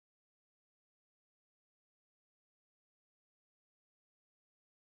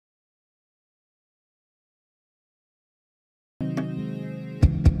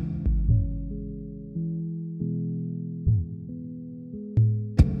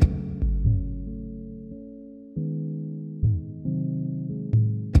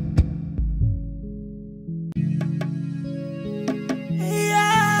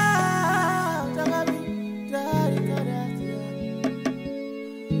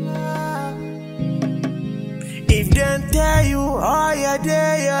before your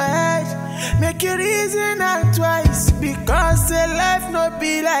day, your head. Make you reason and twice, because the life no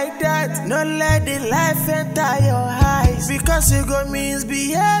be like that. No let the life enter your eyes, because you go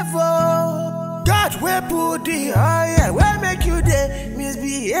misbehave. Oh, God will put the oil, will make you dey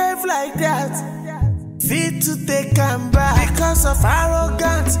misbehave like that. Fit to take and back because of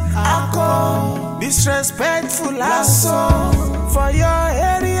arrogance, alcohol, disrespectful lasso for your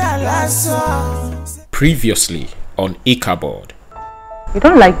area lasso. Previously on Ichabod. You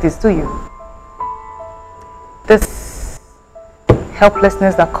don't like this, do you? This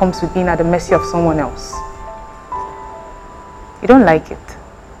helplessness that comes with being at the mercy of someone else. You don't like it,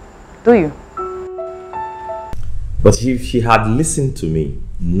 do you? But if she had listened to me,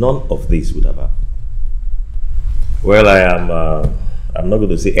 none of this would have happened. Well, I'm not going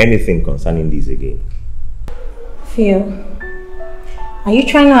to say anything concerning this again. Phil, are you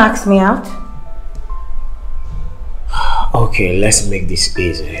trying to ask me out? Okay, let's make this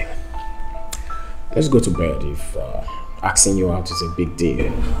easy. Let's go to bed if asking you out is a big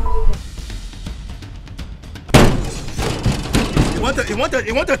deal. You want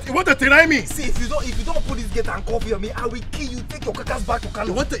to deny me? See, if you don't put this gate and coffee on me, I will kill you. Take your cakas back to Kano.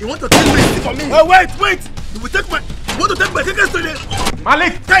 You want to take my seat from me? Oh wait! You want to take my cakas today?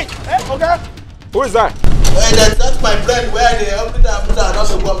 Malik, hey, okay. Who is that? Hey, that's my friend. Where they help me that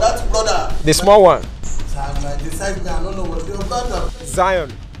that's brother. The small one. I don't know what your brother.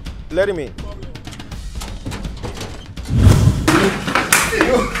 Zion, let him in.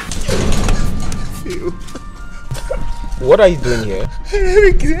 What are you doing here?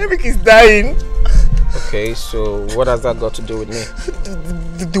 Eric is dying. Okay, so what has that got to do with me?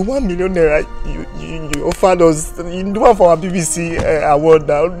 The 1 million naira you offered us, the one for our BBC award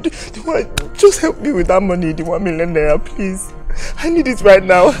now. Just help me with that money, the 1 million naira, please. I need it right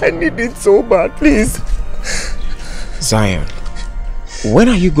now. I need it so bad, please. Zion, when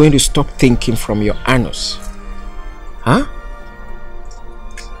are you going to stop thinking from your anus? Huh?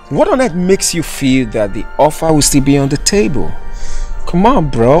 What on earth makes you feel that the offer will still be on the table? Come on,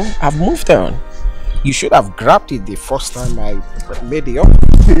 bro. I've moved on. You should have grabbed it the first time I made the offer.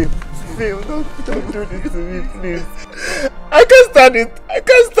 Phil, don't do this to me, please. I can't stand it. I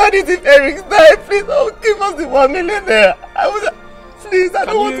can't stand it if Eric's died. Please, don't give us the 1 million there. Please, I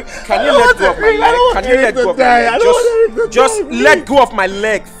don't want to. Can you let go of my leg? Can you let go of my leg? Just let go of my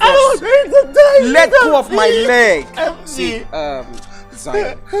leg first. I don't want Eric to die. Let go of my leg. See,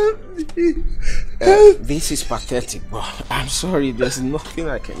 Zion, this is pathetic, but I'm sorry, there's nothing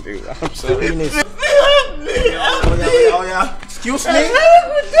I can do. I'm sorry. Oh yeah. Excuse me?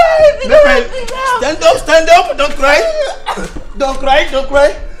 Stand up, don't cry. Don't cry.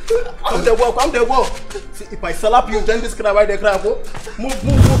 Come the wall. See, if I slap you, then this cry, why they cry? Move.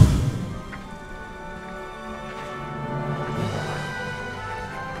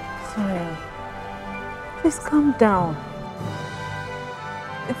 Sorry. Please calm down.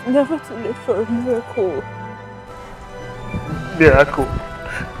 It's never too late for a miracle.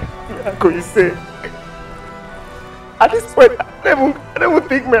 Miracle, you say? At this point, I don't even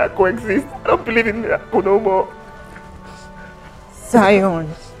think miracle exists. I don't believe in miracle no more. Zion,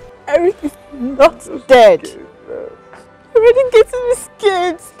 Eric is not dead. You're already getting me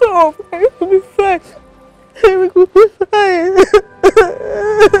scared. Stop. Eric will be fine. Eric will be fine.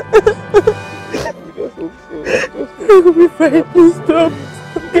 Eric will be fine. Please stop.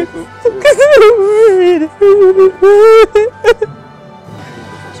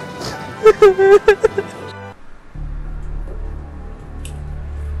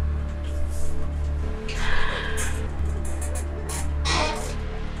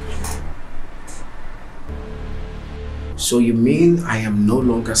 So you mean I am no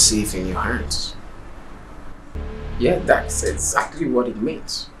longer safe in your hands? Yeah, that's exactly what it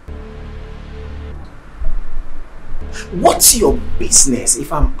means. What's your business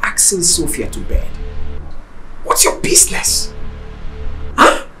if I'm asking Sophia to bed? What's your business?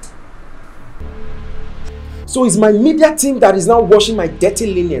 Huh? So it's my media team that is now washing my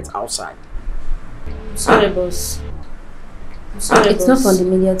dirty linens outside. I'm sorry, boss. It's not from the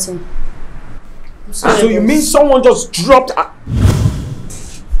media team. So you mean someone just dropped a...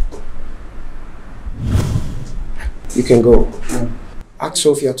 You can go. Ask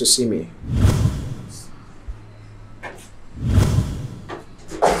Sophia to see me.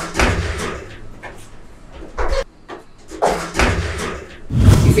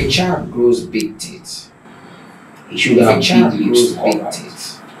 If a child grows big teeth, he should have big lips to big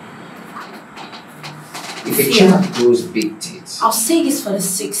teeth. If a child grows big teeth, I'll say this for the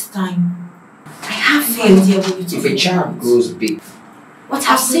 6th time. I have no idea what you're talking about. If a child grows big, what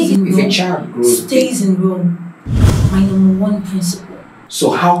happens in Rome stays in Rome. my #1 principle.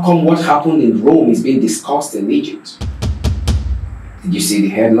 So how come what happened in Rome is being discussed in Egypt? Did you see the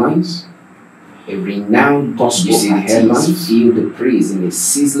headlines? A renowned gospel artist filled the praise in a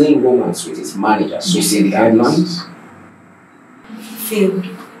sizzling romance with his manager. Did you see the headlines? Phil,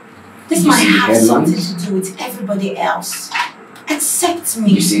 this might have something to do with everybody else, except me.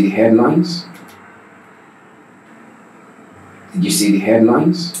 Did you see the headlines? Did you see the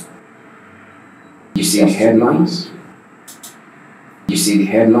headlines? Did you see the headlines? Did you see the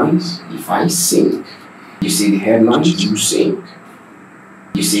headlines? If I sink, you see the headlines? You sink.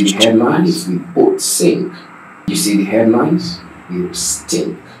 You see the headlines? If we both sink. You see the headlines? We will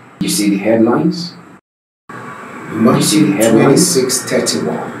stink. You see the headlines? You see the headlines?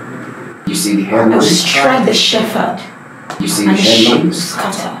 2631. You see the headlines? I will strike the shepherd. You see the headlines?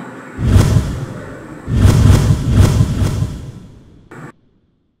 Scatter.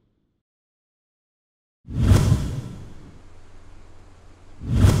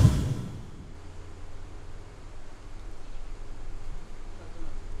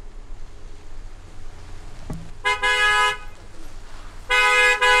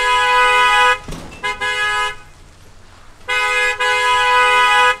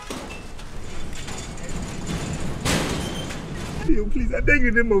 Please, I beg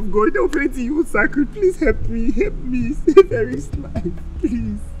in the name of God, don't pray to you, sacred. Please help me, save Eric's life,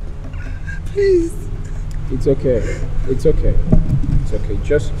 please. Please. It's okay. It's okay. It's okay.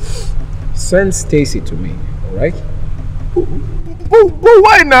 Just send Stacy to me, alright? But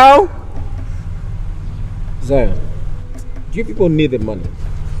why now? Zion, do you people need the money?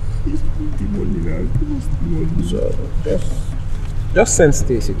 The money now. So just send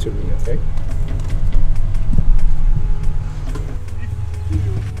Stacy to me, okay?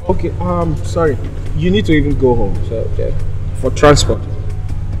 Okay, sorry. You need to even go home, so okay. For transport.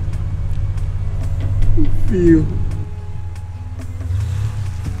 Feel.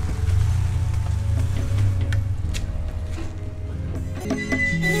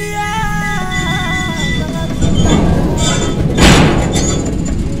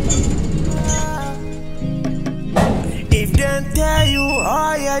 If them tell you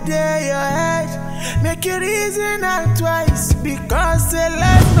all your day your head, make it reason and twice, because the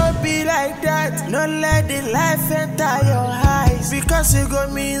life no be like that. No let the life enter your eyes, because you go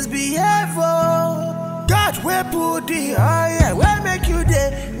misbehave. Oh, God will put the oil, will make you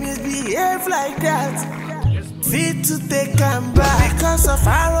dey misbehave like that. Fit to take them back because of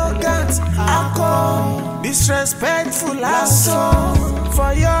arrogance, alcohol, disrespectful asshole.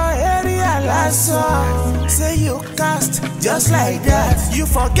 For your area last song, say you cast just like that. You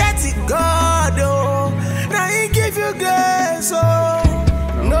forget it, God, oh. Now he give you grace, oh.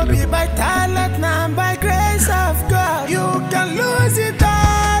 No be by talent, now by grace of God. You can lose it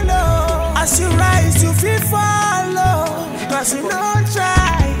all, oh. As you rise, you feel follow. Cause you don't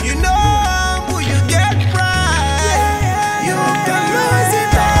try, you know humble, you get pride. You can lose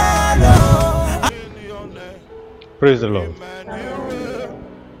it all, oh. Praise the Lord.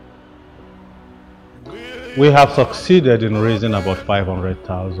 We have succeeded in raising about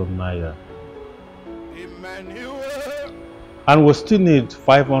 500,000 naira. And we still need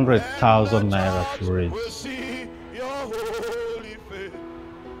 500,000 naira to raise.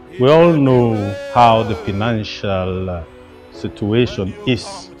 We all know how the financial situation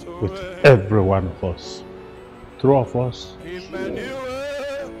is with every one of us. Two of us.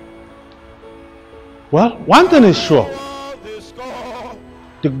 Well, one thing is sure.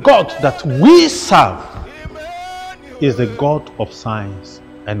 The God that we serve is the God of signs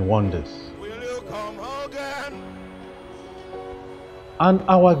and wonders. And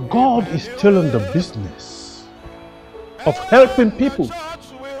our God is still in the business of helping people.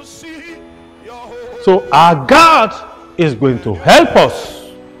 So our God is going to help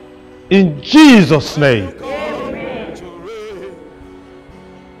us in Jesus' name. Amen.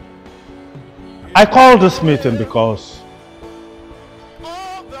 I call this meeting because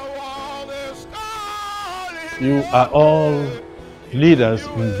you are all leaders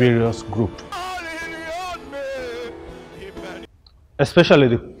in various groups, especially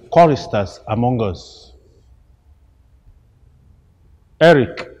the choristers among us.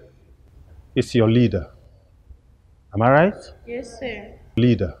 Eric is your leader. Am I right? Yes, sir.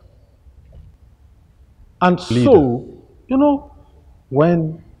 Leader. And so, you know,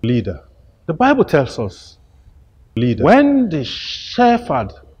 when leader, the Bible tells us, leader, when the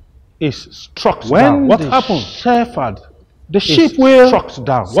shepherd is struck down, what happened? Shepherd, the sheep will struck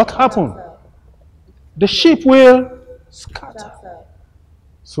down. What happened? The sheep will scatter.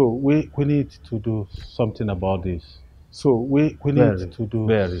 So we need to do something about this. So we need to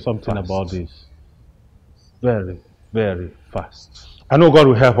do something about this. Very. very fast. I know God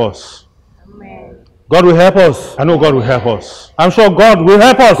will help us. Amen. God will help us. I know God will help us. I'm sure God will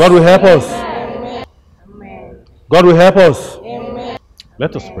help us. God will help us. Amen. God will help us. Amen.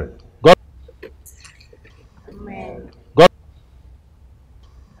 Let us pray. God. Amen. God.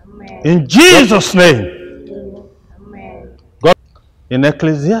 Amen. In Jesus' name. Amen. God. In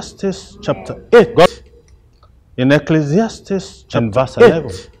Ecclesiastes chapter 8. God. In Ecclesiastes chapter verse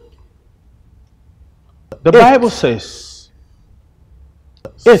 11. The Bible says,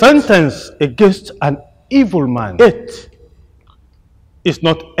 sentence against an evil man is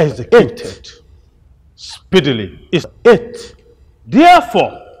not executed speedily.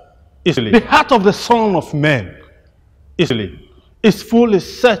 Therefore, the heart of the Son of Man is fully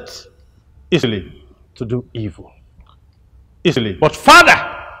set to do evil. But Father,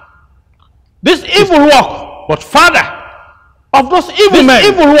 this evil work, of those evil men,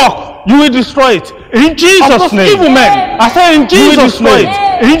 you will destroy it in Jesus' name. Evil men, I say in Jesus' name.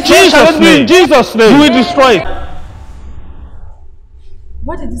 In Jesus' name. In Jesus' name. You will destroy it.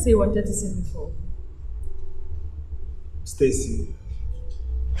 What did you say you wanted to see me for? Stacy,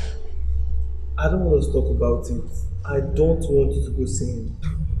 I don't want to talk about it. I don't want you to go see him.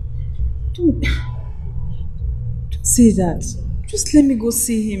 Don't say that. Just let me go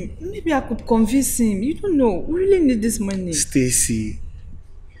see him. Maybe I could convince him. You don't know. We really need this money. Stacy,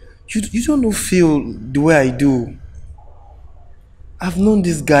 you don't feel the way I do. I've known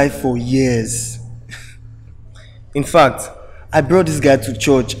this guy for years. In fact, I brought this guy to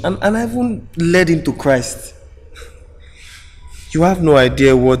church and I even led him to Christ. You have no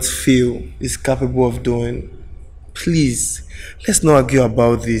idea what Phil is capable of doing. Please, let's not argue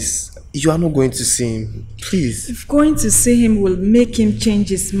about this. You are not going to see him. Please. If going to see him will make him change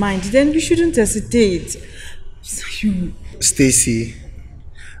his mind, then you shouldn't hesitate. Stacy,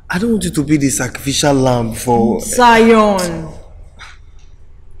 I don't want you to be the sacrificial lamb for... Zion!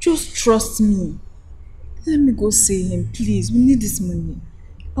 Just trust me. Let me go see him, please. We need this money.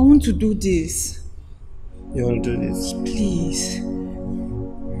 I want to do this. You want to do this? Please.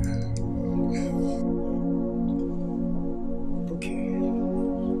 Okay.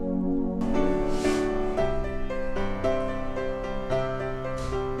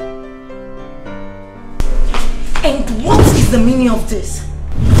 And what is the meaning of this?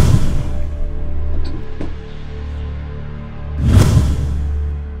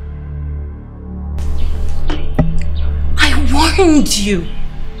 I warned you.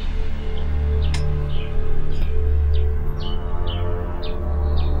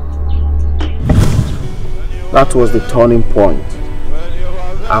 That was the turning point.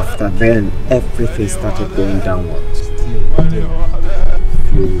 After then, everything started going downwards.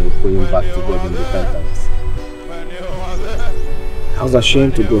 You were going back to God in repentance. I was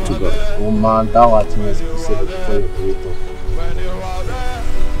ashamed to go to God. Oh man, that was crusade before your creator.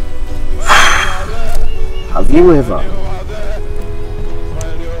 Have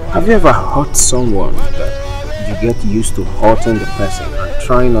you ever hurt someone that you get used to hurting the person and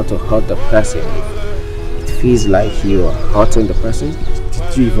trying not to hurt the person? It feels like you are hurting the person.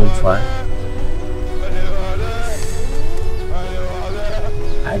 Did you even try?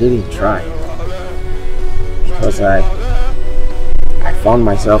 I didn't try because I found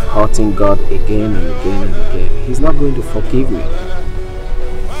myself hurting God again and again and again. He's not going to forgive me.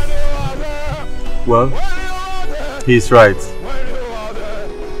 Well, he's right.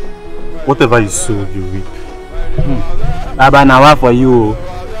 Whatever you sow, you reap. Baba, now for you.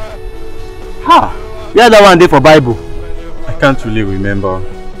 Ha! Where that one day for Bible? I can't really remember.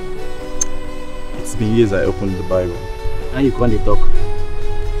 It's been years I opened the Bible. And you can't talk.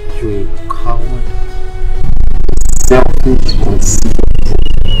 You're a coward, selfish, conceited.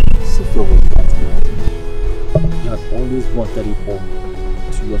 So far with that man. You have always wanted it all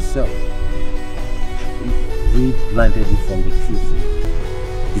to yourself. We blinded you from the truth.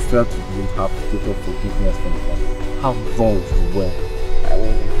 You felt you didn't have total forgiveness from God. How wrong you were. I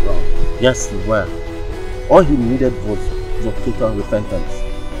wasn't wrong. Yes, you were. All he needed was your total repentance.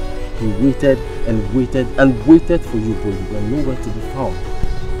 He waited and waited and waited for you, but you were nowhere to be found.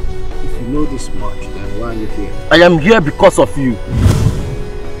 If you know this much, then why are you here? I am here because of you.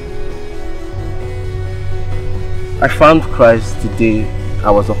 I found Christ today.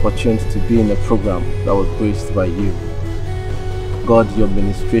 I was opportune to be in a program that was graced by you. God, your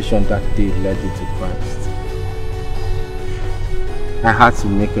ministration that day led me to Christ.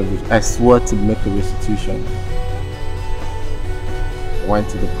 I swore to make a restitution. I went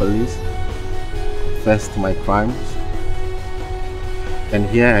to the police, confessed my crimes, and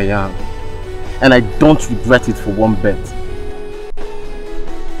here I am. And I don't regret it for one bit.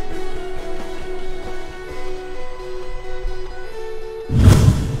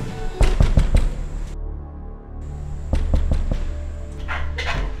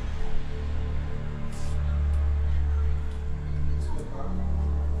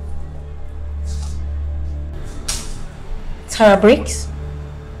 Tara Briggs.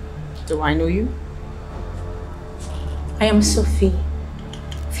 Do I know you? I am Sophie,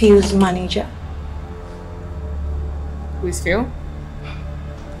 Phil's manager. Who is Phil?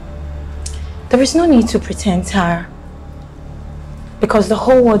 There is no need to pretend, Tara. Because the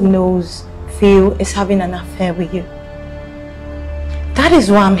whole world knows Phil is having an affair with you. That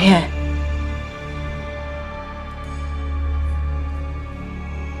is why I'm here.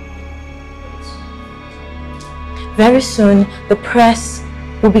 Very soon, the press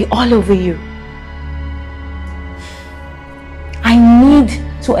will be all over you. I need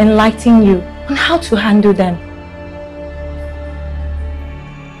to enlighten you on how to handle them.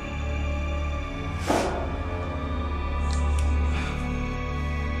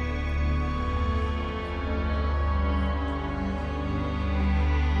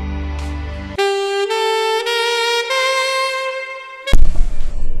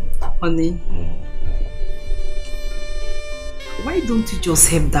 Honey, why don't you just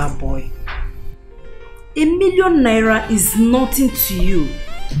help that boy? ₦1 million is nothing to you.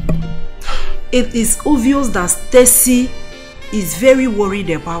 It is obvious that Stacy is very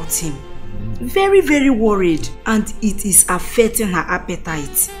worried about him. Very, very worried, and it is affecting her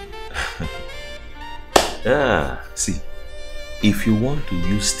appetite. See, if you want to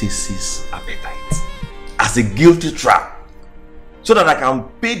use Stacy's appetite as a guilty trap, so that I can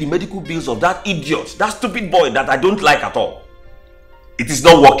pay the medical bills of that idiot, that stupid boy that I don't like at all, it is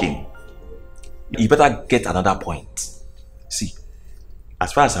not working. You better get another point. See,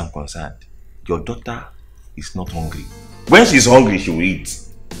 as far as I'm concerned, your daughter is not hungry. When she's hungry, she will eat.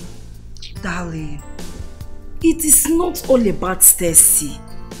 Darling, it is not all about Stacy.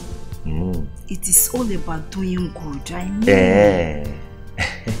 It is all about doing good, I know.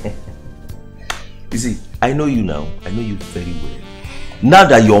 You see, I know you now. I know you very well. Now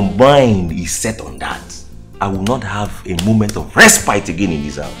that your mind is set on that, I will not have a moment of respite again in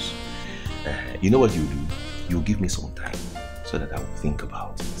this house. You know what you do? You give me some time so that I will think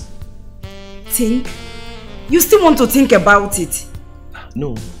about it. Think? You still want to think about it?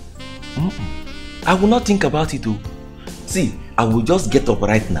 No. I will not think about it though. See, I will just get up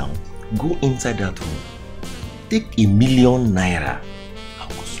right now, go inside that room, take ₦1 million, and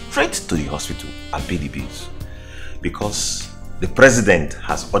go straight to the hospital and pay the bills. Because the president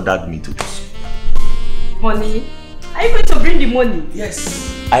has ordered me to do so. Honey, are you going to bring the money?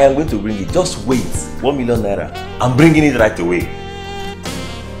 Yes, I am going to bring it. Just wait. ₦1 million. I'm bringing it right away.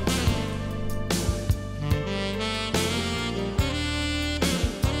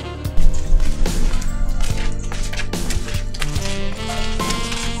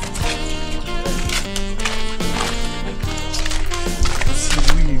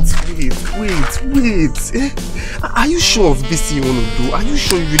 Wait. Are you sure of this thing you want to do? Are you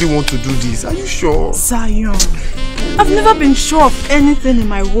sure you really want to do this? Are you sure? Zion, I've never been sure of anything in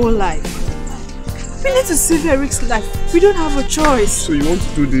my whole life. We need to save Eric's life. We don't have a choice. So you want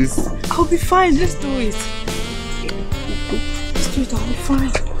to do this? I'll be fine. Let's do it. Let's do it. I'll be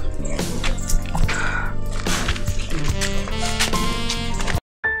fine.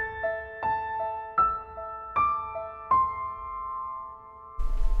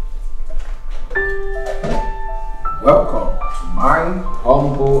 Welcome to my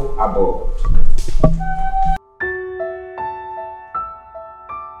humble abode.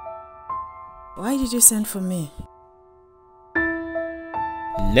 Why did you send for me?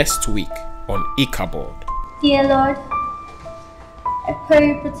 Next week on Ichabod. Dear Lord, I pray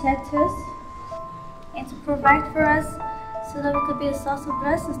you protect us and to provide for us so that we could be a source of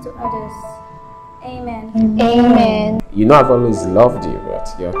blessings to others. Amen. Amen. You know I've always loved you, but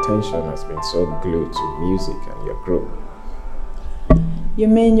your attention has been so glued to music and your group. You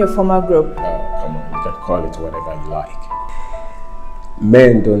mean your former group? Come on, you can call it whatever you like.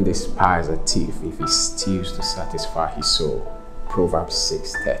 Men don't despise a thief if he steals to satisfy his soul. Proverbs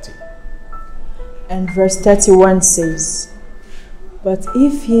 6:30. And verse 31 says, but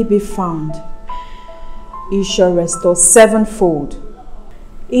if he be found, he shall restore sevenfold.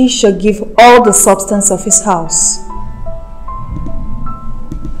 He shall give all the substance of his house.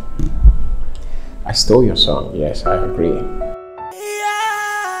 I stole your song. Yes, I agree.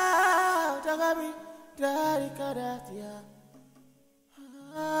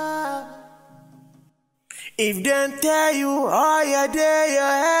 If them tell you all your day your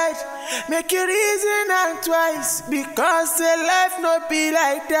head, make you reason and twice, because the life no be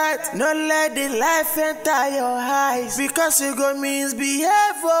like that. No let the life enter your eyes, because you go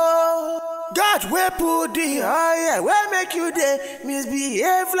misbehave. God will put the where make you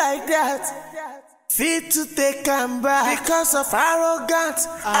misbehave like that. fit to take and back because of arrogant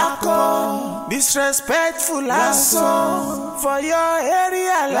alcohol, disrespectful lasso for your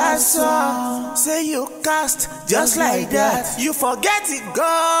area lasso. Say you cast just like that, you forget it,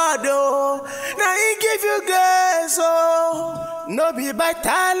 God, oh. Now He give you grace, oh. No be by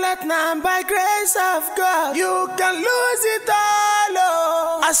talent, now by grace of God. You can lose it all,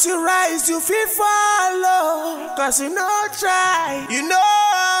 oh. As you rise, you feel follow, cause you know try, you know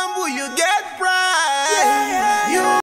humble, you get